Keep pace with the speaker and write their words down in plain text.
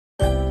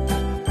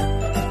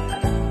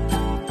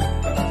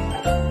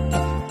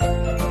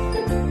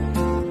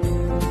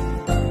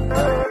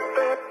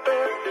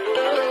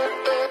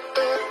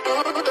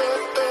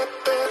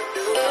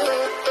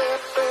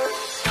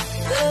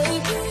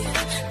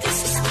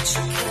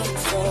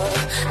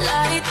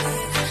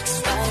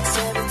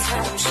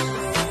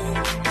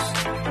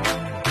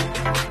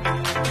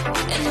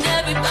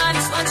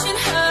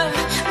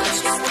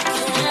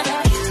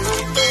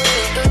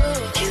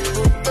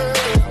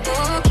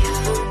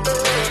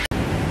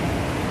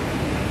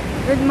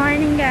Good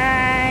morning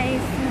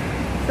guys!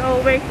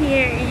 So we're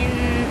here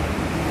in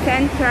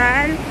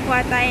Central.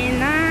 Kuha tayo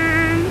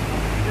ng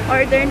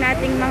order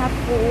nating mga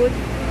food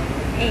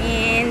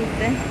and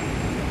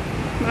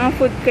mga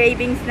food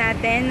cravings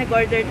natin.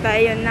 Nag-order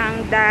tayo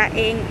ng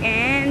daing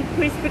and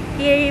Krispy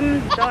Kreme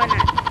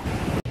donut.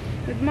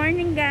 Good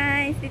morning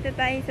guys! Dito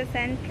tayo sa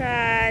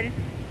Central.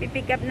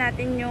 Pipick up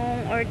natin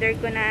yung order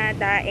ko na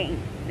daing.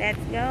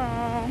 Let's go!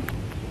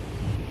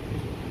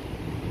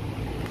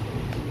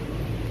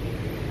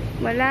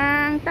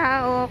 Walang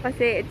tao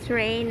kasi it's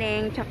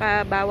raining,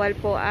 tsaka bawal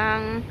po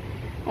ang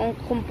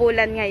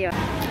kumpulan ngayon.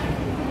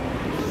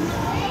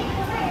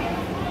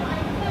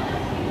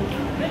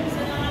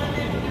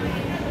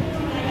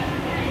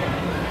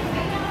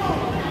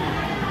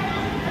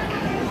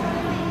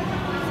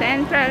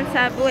 Central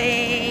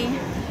Subway.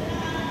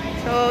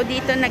 So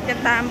dito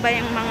nagtatambay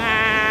ang mga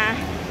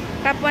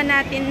kapwa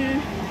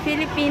natin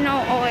Filipino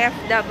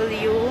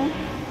OFW.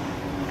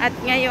 At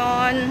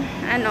ngayon,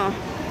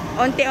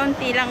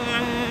 unti-unti lang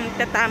ang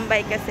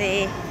tatambay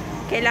kasi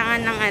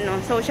kailangan ng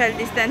social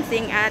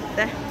distancing at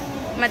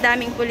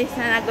madaming pulis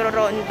na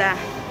nagro-ronda.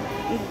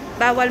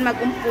 Bawal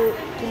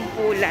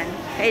magkumpulan.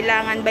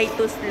 Kailangan by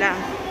twos lang.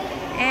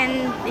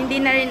 And hindi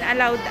na rin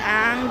allowed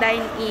ang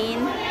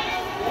dine-in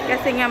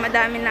kasi nga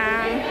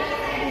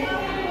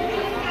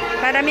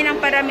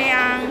parami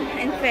ang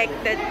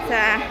infected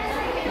sa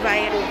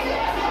virus.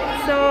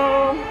 So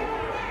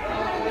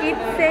keep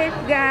safe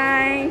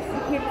guys.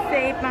 Keep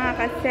safe mga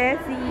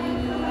kasesi.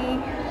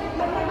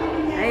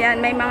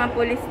 Ayan, may mga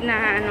pulis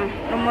na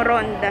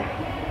rumuronda.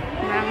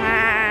 Mga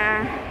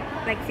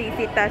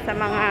nagsisita sa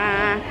mga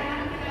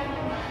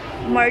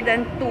more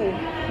than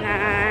 2 na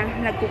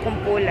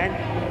nagkukumpulan.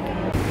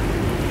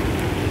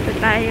 Ito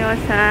tayo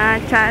sa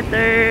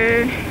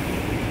Chatter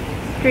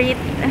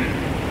Street.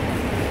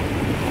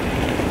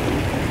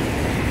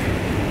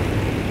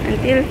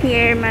 Until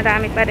here,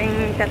 marami pa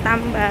rin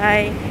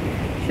tatambay.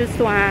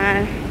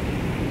 Usual.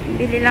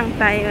 Bili lang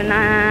tayo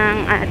ng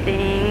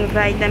ating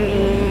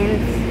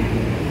vitamins.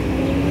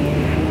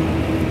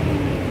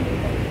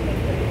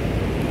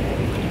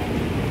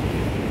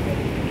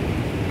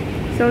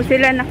 So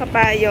sila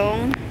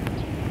nakapayong,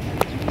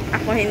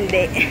 ako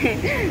hindi.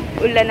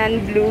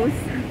 Ulanan blues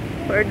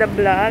for the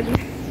vlog,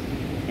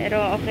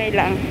 pero okay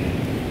lang.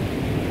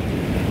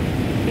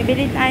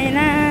 Bibili tayo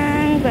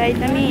ng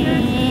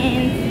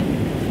vitamins.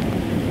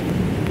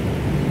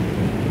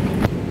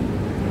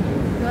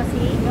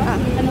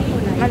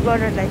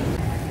 Malboro light.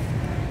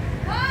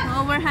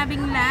 So we're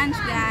having lunch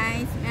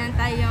guys. Meron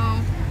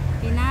tayong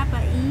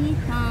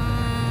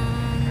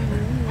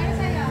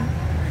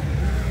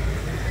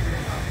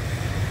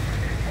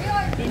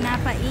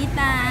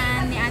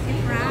pinapaitan ni Ate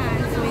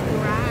France with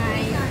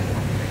rice.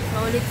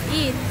 So let's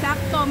eat.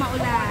 Sakto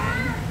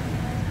maulan.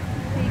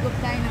 Higop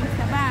tayo ng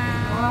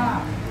sabaw.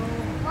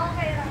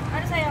 Okay.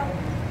 Ano sa'yo?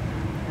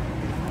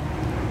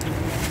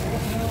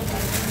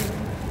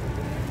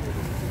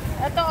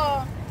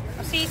 Ito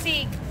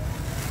sisig.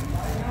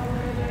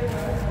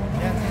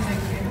 Yan,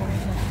 sisig.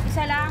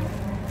 Isa lang?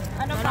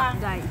 Ano pa?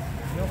 Guys.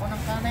 Ayoko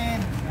ng kanin.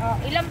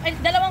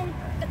 Dalawang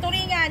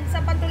tulingan,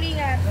 sa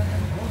pantulingan.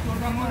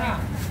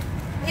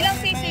 Ilang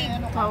sisig?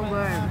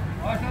 Power.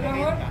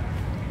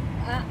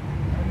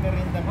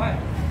 Merinda ba?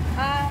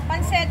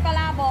 Pansit,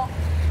 palabok.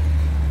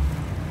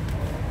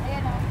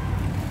 Ayan o.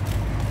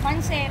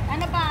 Pansit.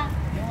 Ano pa?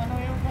 Yung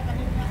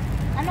kakanin na.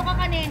 Ano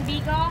kakanin?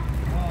 Biko?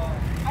 Oo.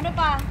 Ano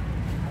pa?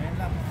 Ayan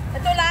lang.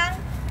 Ito lang?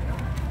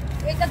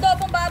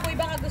 Adobong baboy,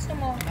 baka gusto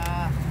mo.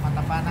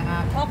 Matapa na nga.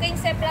 Okay,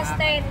 plus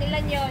 10.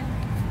 Ilan yun?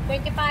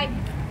 25.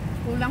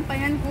 Kulang pa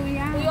yan,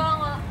 kuya. Kuya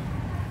nga.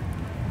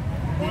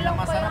 Hindi lang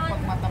masarap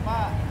pag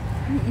matapa.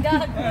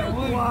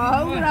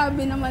 Wow,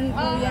 grabe naman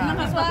kuya.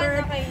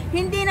 Nakaka-hurt. Okay.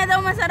 Hindi na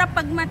daw masarap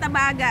pag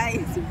mataba,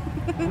 guys.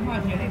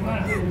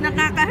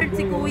 Nakaka-hurt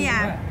si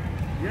kuya.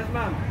 Yes,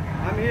 ma'am.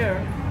 I'm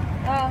here.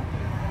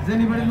 Is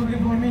anybody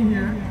looking for me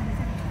here?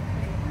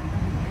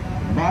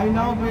 Buy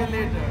now, pay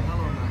later.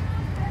 Hello, ma'am.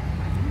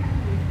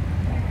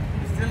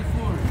 Still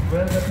full.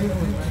 Where the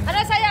people? Ano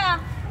sa'yo?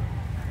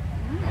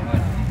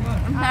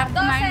 Ang sarap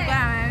kumain,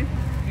 guys.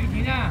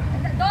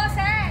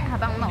 12.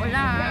 Habang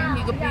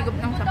maulan, higop-higop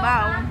ng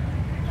sabaw.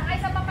 Saka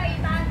isa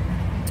papaitan.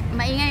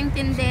 Maingay yung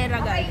tindera,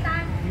 guys.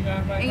 Papaitan.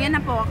 Ayan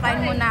na po,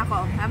 kain muna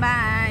ako.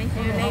 Bye-bye.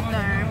 See you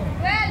later.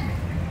 Well.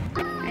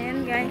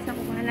 Ayan guys,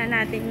 nakuha na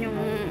natin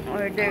yung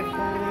order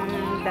kong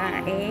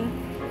daing.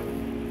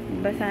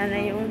 Basa na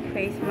yung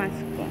face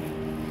mask ko.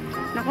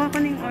 Nakuha ko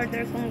na yung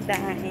order kong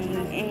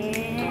daing.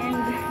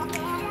 And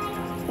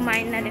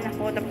kumain na rin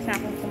ako. Tapos na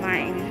akong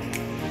kumain.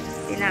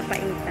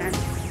 Pinapaitan.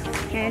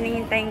 Ngayon,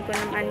 hihintayin ko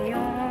naman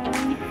yung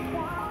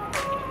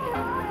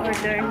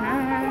order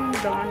ng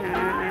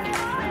donut.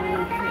 So,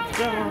 let's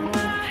go.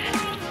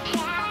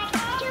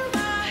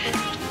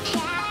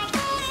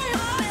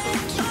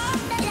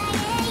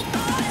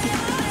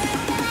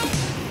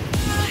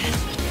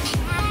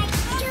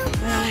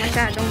 Walang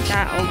masyadong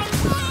tao.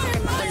 Kasi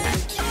maulan.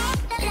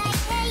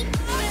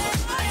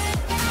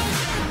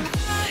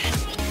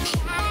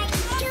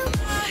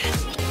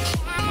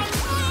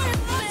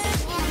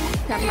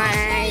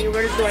 may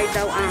worldwide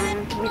daw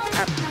ang meet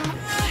up.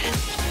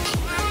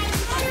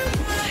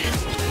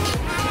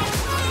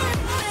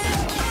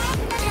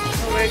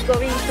 So we're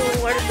going to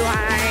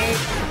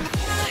worldwide.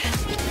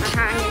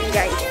 Mahangin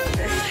guys.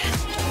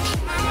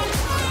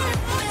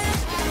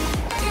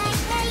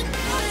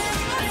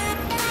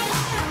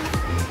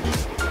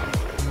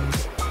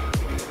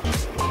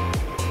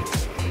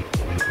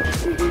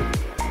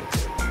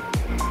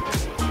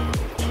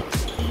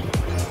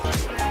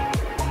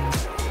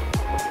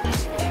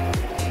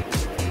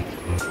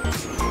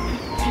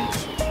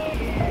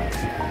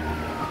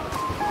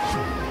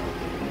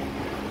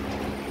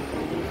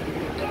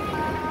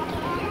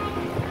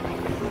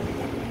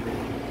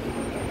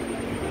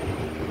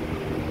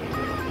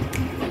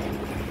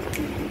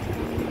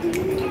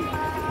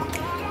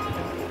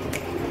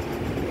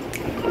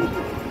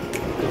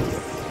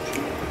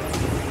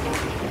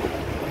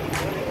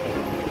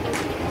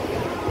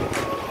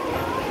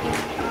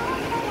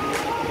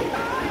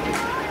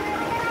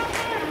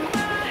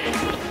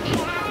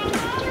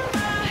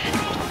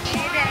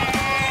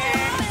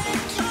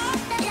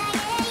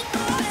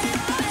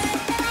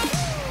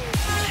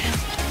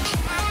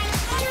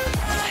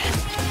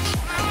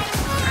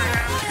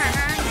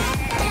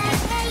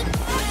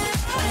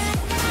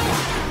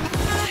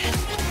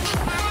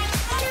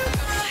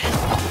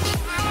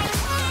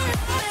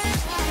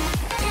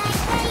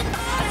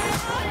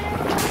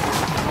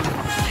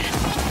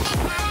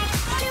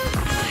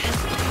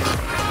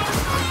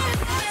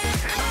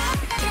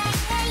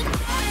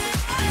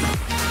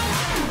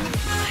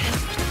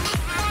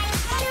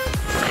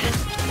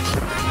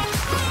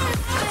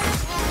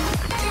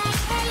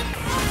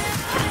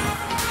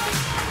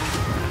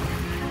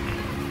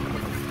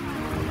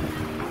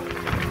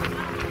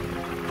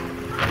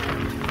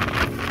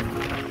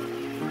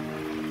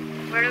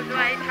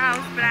 Worldwide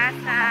House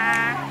Plaza.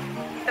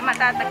 Ito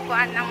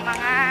matatagpuan ng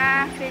mga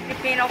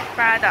Filipino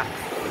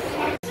products.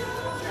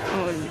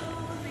 Oh.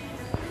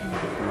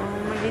 So,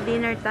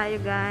 magdi-dinner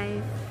tayo guys.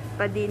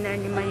 Pa-dinner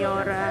ni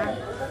Mayora.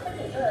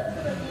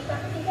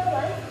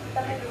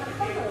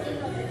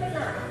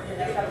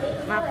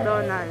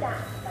 McDonald's.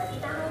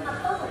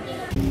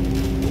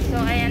 So,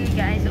 ayan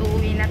guys.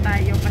 Uuwi na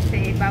tayo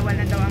kasi bawal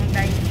na daw ang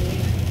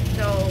dining.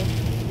 So,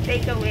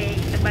 take away.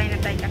 Sabay na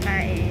tayo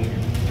kakain.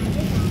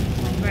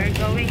 We're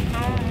going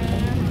home.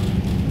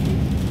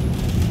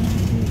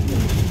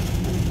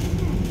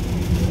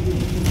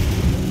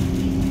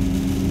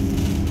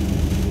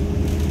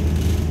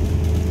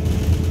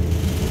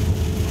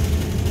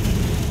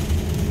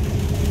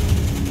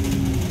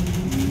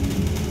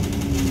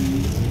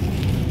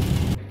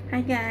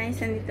 Hi guys,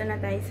 nandito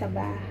na tayo sa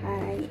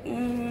bahay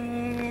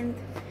and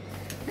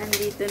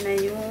nandito na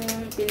yung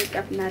pinick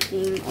up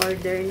nating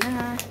order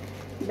na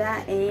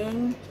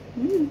daing.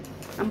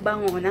 Ang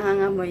bango,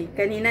 nangangamoy.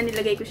 Kanina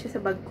nilagay ko siya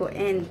sa bag ko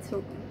and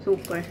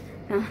super.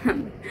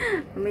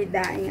 May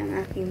daing ang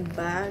aking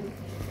bag.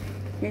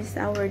 Here's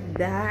our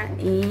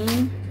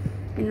daing.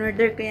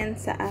 In-order ko yan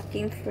sa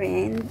aking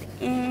friend.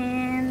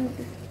 And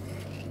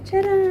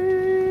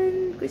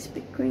charan!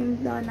 Krispy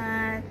Kreme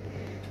donut.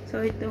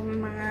 So,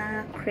 itong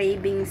mga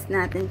cravings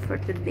natin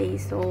for today.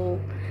 So,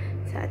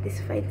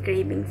 satisfied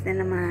cravings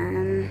na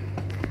naman.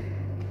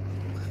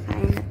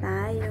 Kain na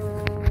tayo.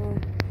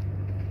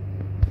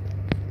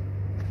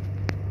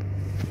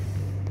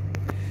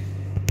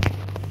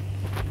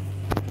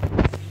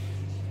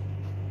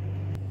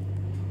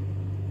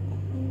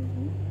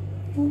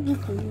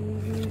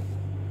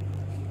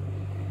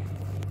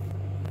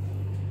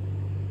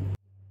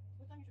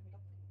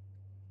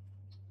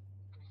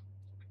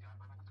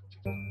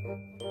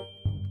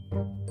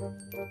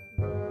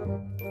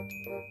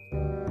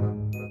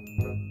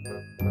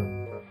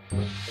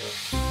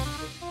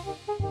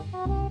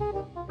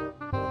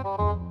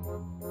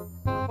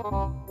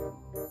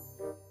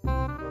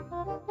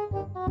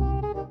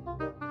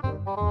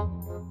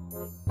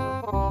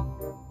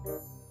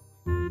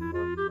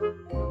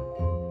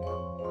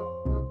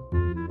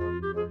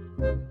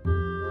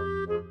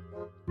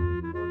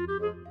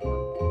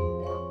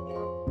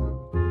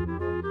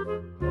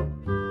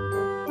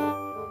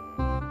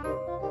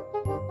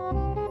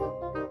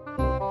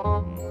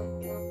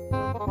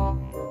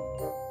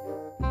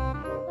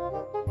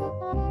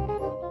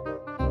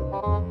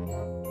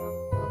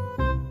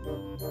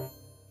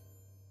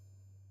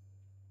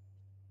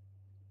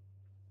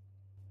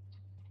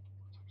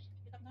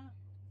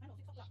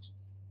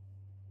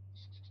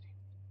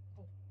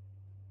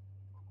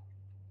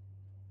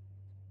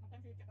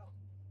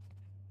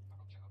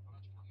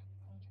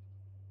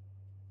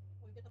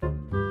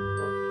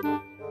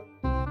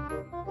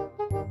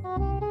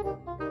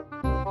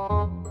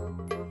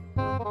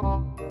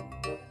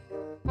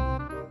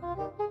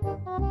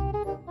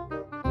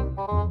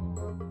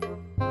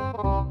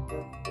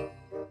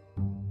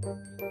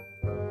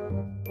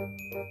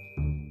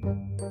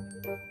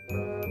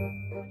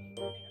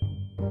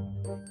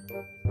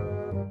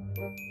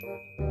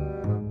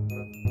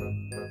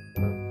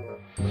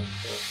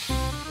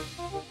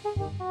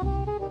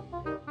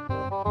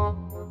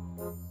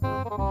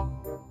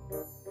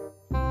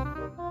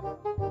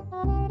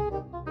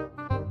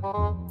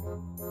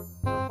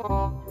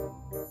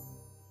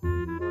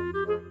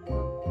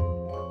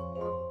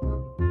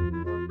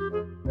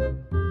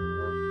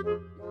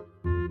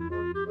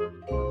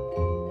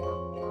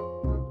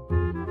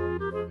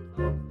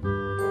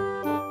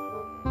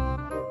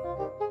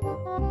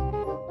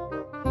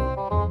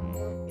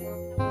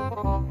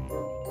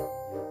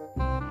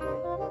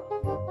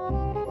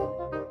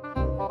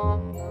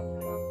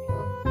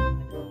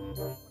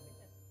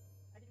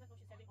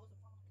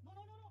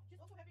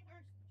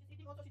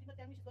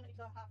 she's gonna eat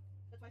the half.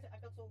 That's why I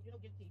felt so,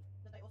 guilty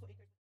that I also ate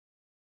her.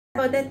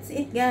 So that's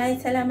it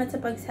guys. Salamat sa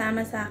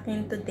pagsama sa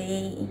akin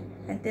today.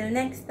 Until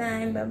next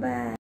time.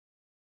 Bye-bye.